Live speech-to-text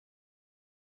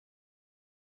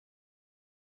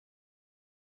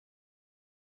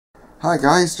Hi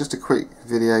guys, just a quick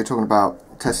video talking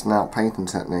about testing out painting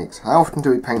techniques. How often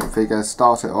do we paint a figure,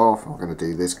 start it off, I'm going to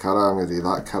do this colour, I'm going to do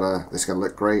that colour, this is going to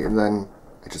look great, and then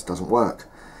it just doesn't work.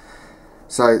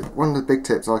 So one of the big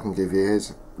tips I can give you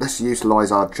is, let's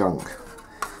utilise our junk.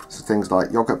 So things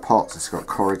like yogurt pots, it's got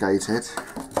corrugated,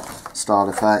 style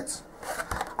effect,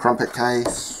 crumpet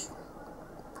case,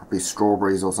 probably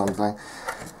strawberries or something.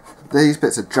 These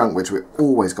bits of junk, which we've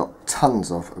always got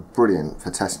tons of, are brilliant for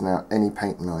testing out any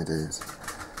painting ideas.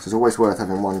 So it's always worth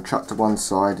having one chucked to one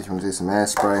side if you want to do some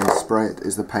airspray and spray it.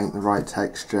 Is the paint the right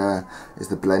texture? Is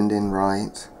the blending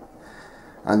right?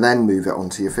 And then move it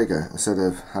onto your figure instead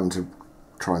of having to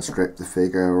try and strip the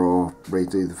figure or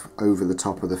redo over the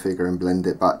top of the figure and blend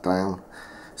it back down.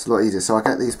 It's a lot easier. So I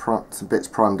get these some bits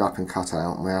primed up and cut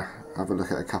out, and we'll have a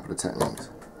look at a couple of techniques.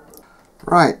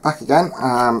 Right, back again.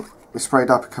 We sprayed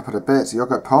up a couple of bits,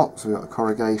 yogurt pot, so we've got the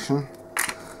corrugation,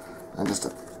 and just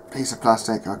a piece of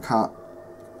plastic I cut,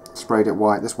 sprayed it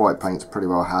white. This white paint's pretty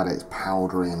well had it, it's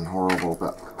powdery and horrible,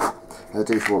 but it'll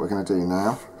do for what we're going to do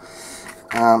now.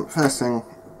 First thing,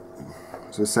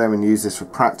 as I was saying, we use this for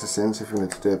practicing, so if you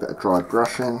wanted to do a bit of dry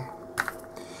brushing,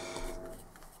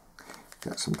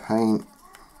 get some paint.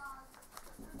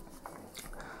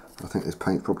 I think this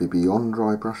paint's probably beyond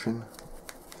dry brushing,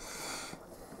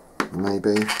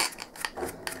 maybe.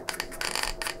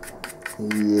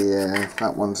 Yeah,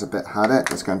 that one's a bit had it.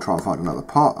 Let's go and try and find another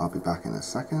pot. I'll be back in a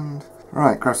second.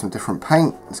 Right, grab some different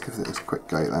paint. Let's give this a quick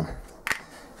go then.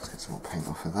 Let's get some more paint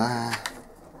off of there.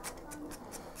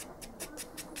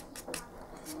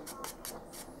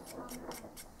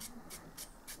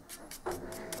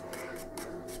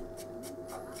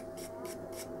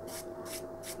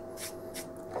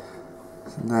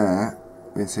 So there,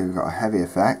 we can see we've got a heavy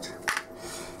effect.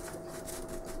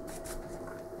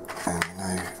 And we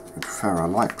know we prefer our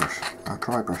light brush, our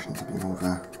dry brushing to be more of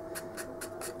a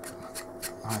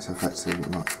nice effect, so we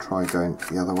might try going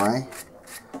the other way.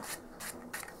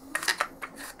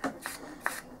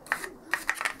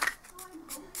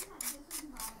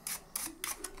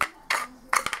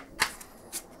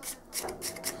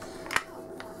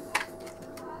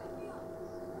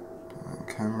 On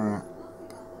camera.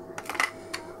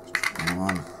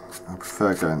 I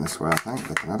prefer going this way, I think,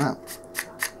 looking at it.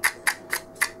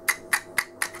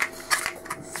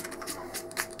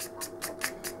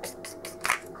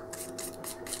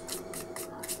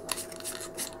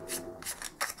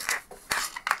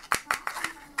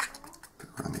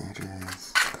 Around the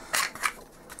edges.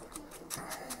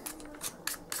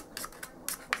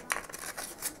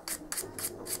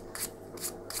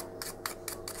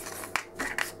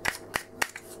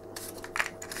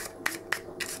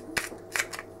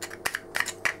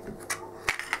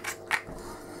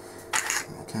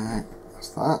 Okay, that's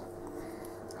that.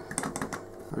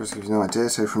 I'll just give you an idea.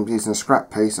 So from using a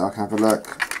scrap piece, I can have a look.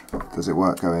 Does it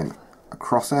work going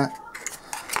across it?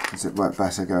 Does it work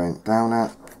better going down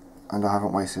it? And I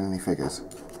haven't wasted any figures.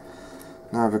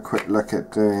 Now have a quick look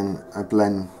at doing a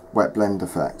wet blend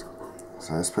effect.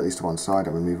 So let's put these to one side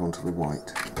and we move on to the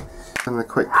white. I'm going to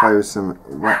quick play with some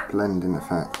wet blending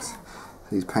effects.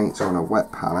 These paints are on a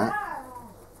wet palette.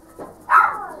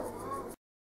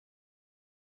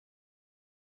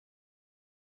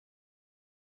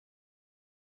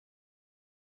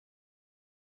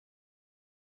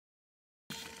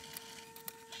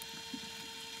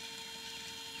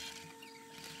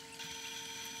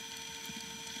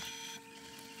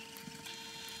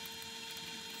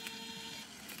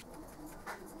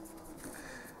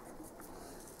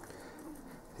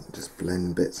 Just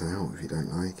blend bits out if you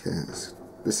don't like it.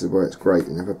 This is where it's great,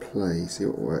 you never play, see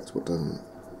what works, what doesn't.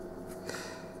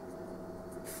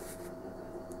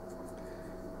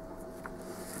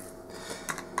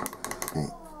 Okay.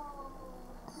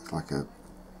 It's like a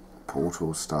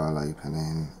portal style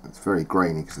opening. It's very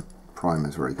grainy because the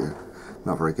primer's very good.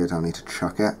 Not very good, I'll need to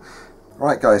chuck it.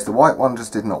 Right guys, the white one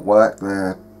just did not work.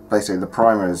 Basically the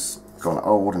primer's gone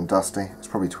old and dusty. It's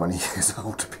probably 20 years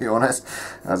old to be honest,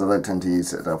 as I don't tend to use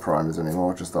Citadel primers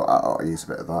anymore. I just thought, oh, I'll use a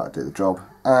bit of that to do the job,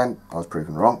 and I was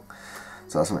proven wrong,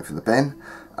 so that's something for the bin.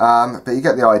 But you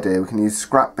get the idea. We can use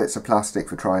scrap bits of plastic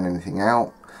for trying anything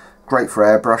out. Great for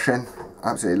airbrushing.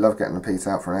 Absolutely love getting a piece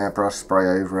out for an airbrush, spray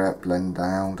over it, blend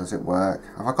down. Does it work?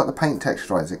 Have I got the paint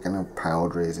texture right? Is it going to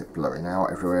powdery? Is it blurring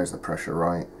out everywhere? Is the pressure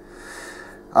right?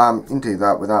 You can do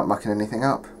that without mucking anything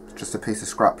up. It's just a piece of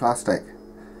scrap plastic.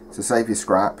 So save your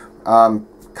scrap,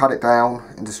 cut it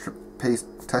down into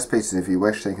test pieces if you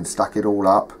wish, so you can stack it all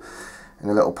up in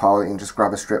a little pile. You can just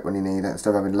grab a strip when you need it,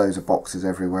 instead of having loads of boxes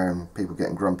everywhere and people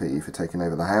getting grumpy at you for taking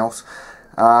over the house.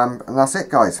 And that's it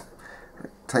guys.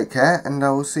 Take care, and I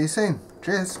will see you soon.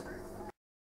 Cheers.